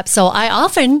next step. So I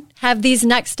often have these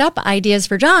next step ideas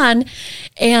for John,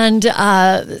 and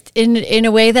in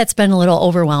a way that's been a little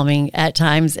overwhelming at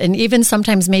times, and even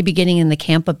sometimes maybe getting in the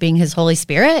camp of being his Holy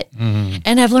Spirit. Mm-hmm.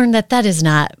 And I've learned that is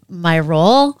not my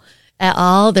role at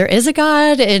all. There is a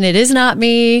God, and it is not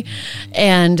me.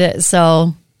 And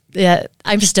so, yeah,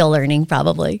 I'm still learning,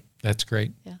 probably. That's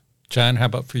great. Yeah. John, how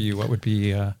about for you? What would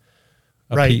be a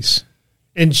piece?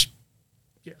 And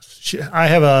I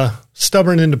have a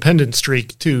stubborn independent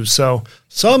streak too. So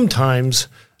sometimes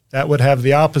that would have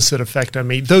the opposite effect on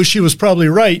me. Though she was probably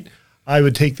right, I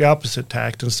would take the opposite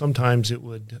tact. And sometimes it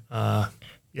would, I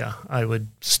would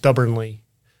stubbornly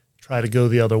try to go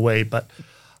the other way. But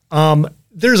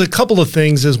there's a couple of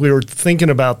things as we were thinking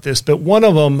about this, but one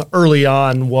of them early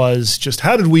on was just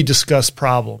how did we discuss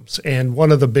problems? And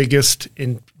one of the biggest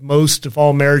in most of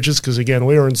all marriages, because again,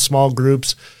 we were in small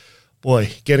groups,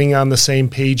 getting on the same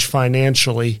page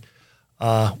financially,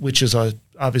 which is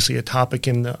obviously a topic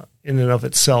in and of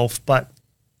itself. But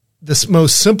this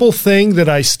most simple thing that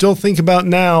I still think about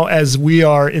now as we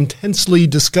are intensely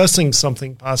discussing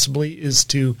something possibly is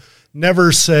to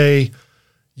never say,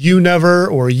 you never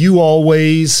or you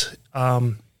always,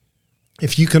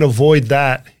 if you can avoid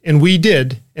that. And we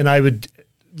did, and I would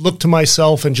look to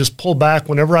myself and just pull back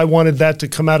whenever I wanted that to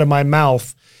come out of my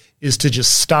mouth, is to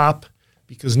just stop,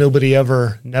 because nobody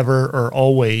ever, never, or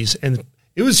always. And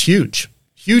it was huge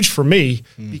huge for me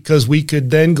because we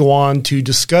could then go on to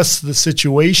discuss the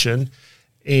situation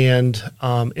and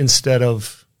instead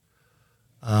of,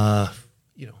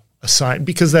 assign,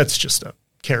 because that's just a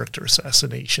character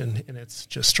assassination and it's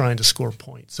just trying to score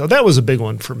points. So that was a big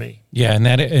one for me. Yeah. And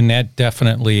that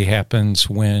definitely happens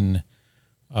when,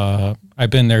 I've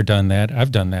been there, done that.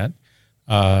 I've done that.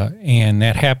 And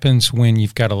that happens when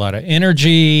you've got a lot of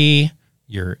energy,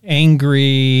 you're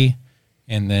angry,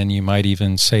 and then you might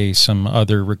even say some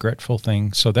other regretful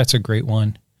thing. So that's a great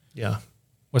one. Yeah.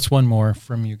 What's one more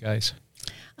from you guys?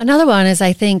 Another one is,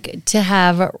 I think, to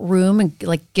have room and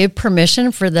like give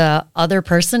permission for the other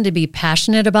person to be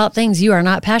passionate about things you are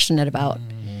not passionate about.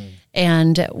 Mm-hmm.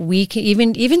 And we can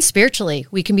even spiritually,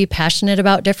 we can be passionate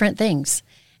about different things.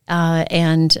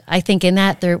 And I think in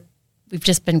that we've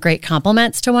just been great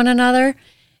compliments to one another.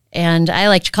 And I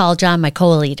like to call John my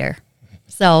co-leader.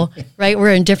 So, right,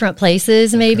 we're in different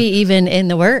places, maybe even in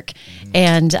the work.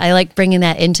 And I like bringing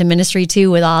that into ministry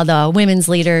too with all the women's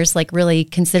leaders, like really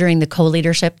considering the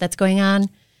co-leadership that's going on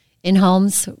in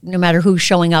homes, no matter who's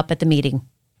showing up at the meeting.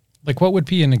 Like what would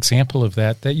be an example of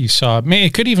that you saw?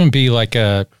 It could even be like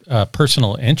a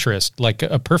personal interest, like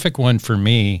a perfect one for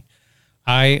me.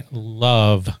 I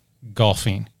love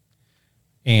golfing.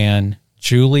 And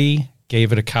Julie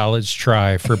gave it a college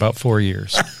try for about 4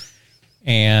 years.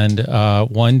 And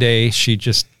one day she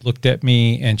just looked at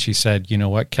me and she said, "You know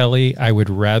what, Kelly, I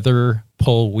would rather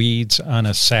pull weeds on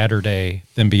a Saturday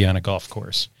than be on a golf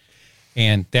course."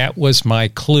 And that was my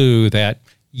clue that,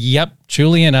 yep,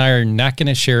 Julie and I are not going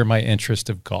to share my interest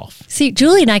of golf. See,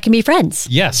 Julie and I can be friends.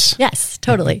 Yes. Yes,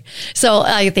 totally. So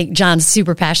I think John's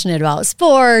super passionate about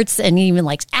sports and he even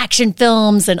likes action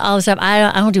films and all this stuff.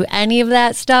 I don't do any of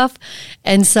that stuff.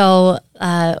 And so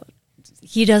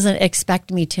he doesn't expect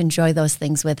me to enjoy those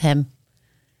things with him.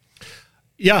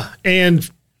 Yeah, and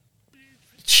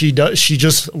she does. She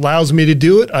just allows me to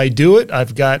do it. I do it.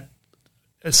 I've got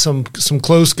some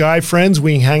close guy friends.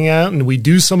 We hang out and we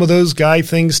do some of those guy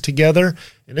things together,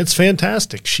 and it's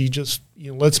fantastic. She just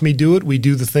lets me do it. We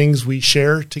do the things we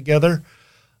share together.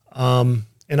 And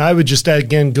I would just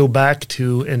again go back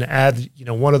to and add,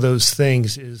 one of those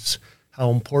things is how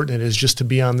important it is just to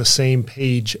be on the same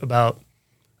page about.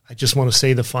 I just want to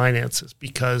say the finances,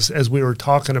 because as we were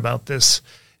talking about this,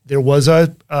 there was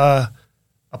a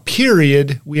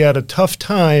period we had a tough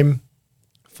time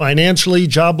financially,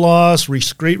 job loss,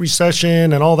 Great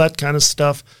Recession, and all that kind of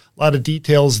stuff. A lot of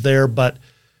details there, but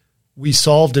we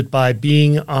solved it by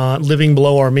being living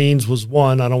below our means was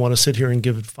one. I don't want to sit here and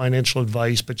give financial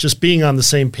advice, but just being on the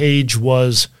same page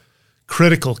was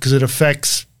critical because it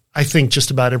affects, I think,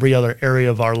 just about every other area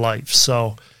of our life.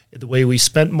 So the way we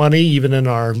spent money, even in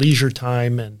our leisure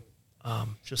time and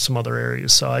just some other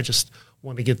areas. So I just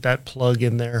want to get that plug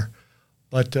in there.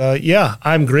 But yeah,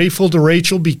 I'm grateful to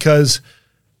Rachel because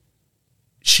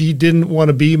she didn't want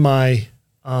to be my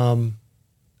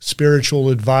spiritual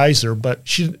advisor, but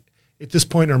she, at this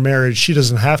point in her marriage, she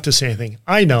doesn't have to say anything.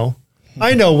 I know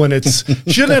when she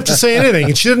didn't have to say anything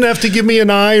and she didn't have to give me an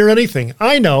eye or anything.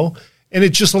 I know. And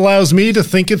it just allows me to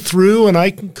think it through and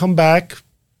I can come back,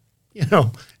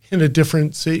 in a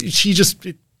different,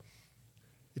 it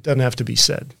doesn't have to be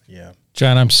said. Yeah.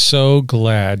 John, I'm so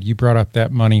glad you brought up that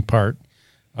money part.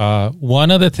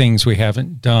 One of the things we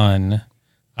haven't done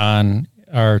on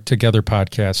our Together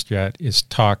podcast yet is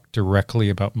talk directly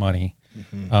about money.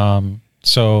 Mm-hmm.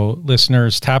 So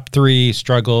listeners, top 3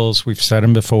 struggles, we've said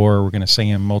them before. We're going to say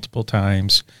them multiple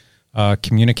times.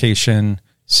 Communication,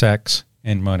 sex,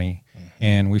 and money. Mm-hmm.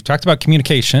 And we've talked about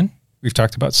communication. We've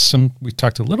talked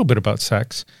a little bit about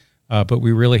sex, but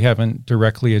we really haven't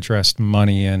directly addressed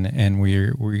money, and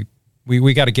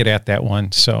we got to get at that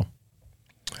one. So,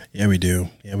 yeah, we do.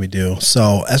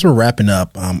 So, as we're wrapping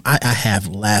up, I have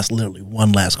literally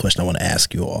one last question I want to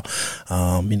ask you all.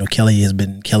 Kelly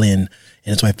and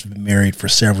his wife have been married for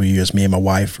several years. Me and my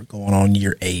wife are going on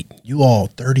year 8. You all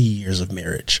 30 years of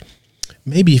marriage.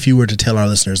 Maybe if you were to tell our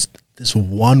listeners this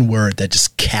one word that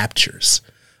just captures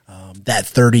that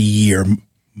 30-year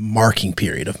marking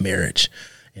period of marriage,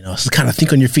 it's kind of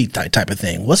think on your feet type of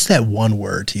thing. What's that one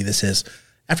word to you that says,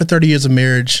 after 30 years of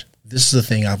marriage, this is the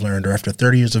thing I've learned, or after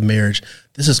 30 years of marriage,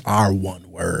 this is our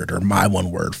one word or my one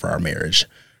word for our marriage?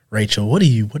 Rachel, what do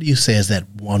you say is that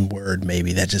one word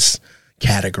maybe that just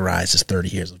categorizes 30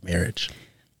 years of marriage?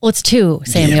 Well, it's 2,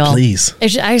 Samuel. Yeah, please.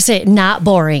 I say not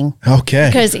boring. Okay.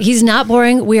 Because he's not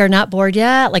boring. We are not bored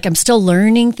yet. Like, I'm still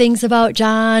learning things about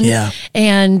John. Yeah.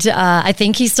 And I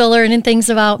think he's still learning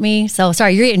things about me. So,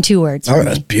 sorry, you're getting 2 words. Oh,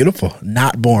 that's beautiful.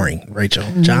 Not boring, Rachel.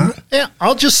 Mm-hmm. John? Yeah,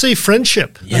 I'll just say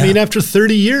friendship. Yeah. I mean, after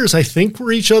 30 years, I think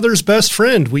we're each other's best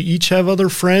friend. We each have other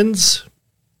friends,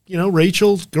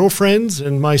 Rachel's girlfriends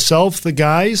and myself, the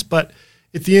guys. But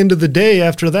at the end of the day,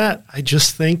 after that, I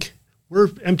just think we're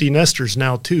empty nesters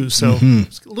now too. So I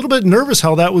was a little bit nervous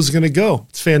how that was going to go.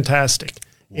 It's fantastic.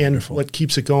 Wonderful. And what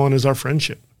keeps it going is our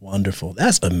friendship. Wonderful.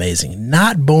 That's amazing.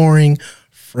 Not boring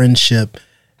friendship,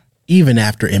 even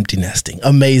after empty nesting.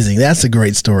 Amazing. That's a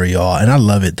great story, y'all. And I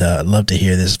love it. Love to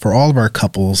hear this for all of our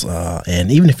couples.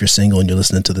 And even if you're single and you're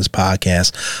listening to this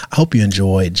podcast, I hope you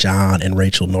enjoyed John and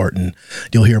Rachel Norton.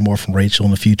 You'll hear more from Rachel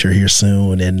in the future here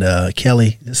soon. And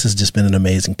Kelly, this has just been an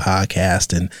amazing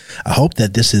podcast. And I hope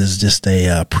that this is just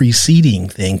a preceding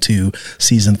thing to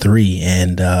season 3.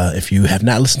 And if you have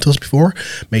not listened to us before,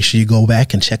 make sure you go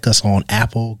back and check us on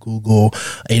Apple, Google,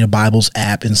 Ada Bible's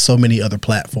app, and so many other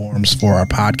platforms for our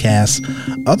podcast.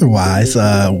 Otherwise,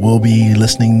 we'll be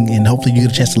listening, and hopefully you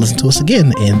get a chance to listen to us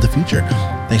again in the future.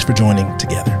 Thanks for joining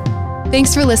Together.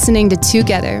 Thanks for listening to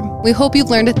Together. We hope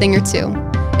you've learned a thing or two.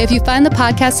 If you find the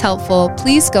podcast helpful,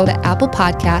 please go to Apple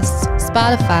Podcasts,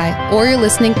 Spotify, or your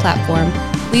listening platform,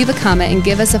 leave a comment, and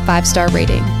give us a 5-star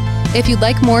rating. If you'd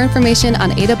like more information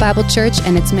on Ada Bible Church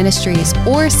and its ministries,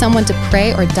 or someone to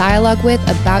pray or dialogue with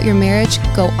about your marriage,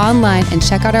 go online and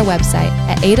check out our website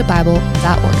at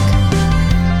adabible.org.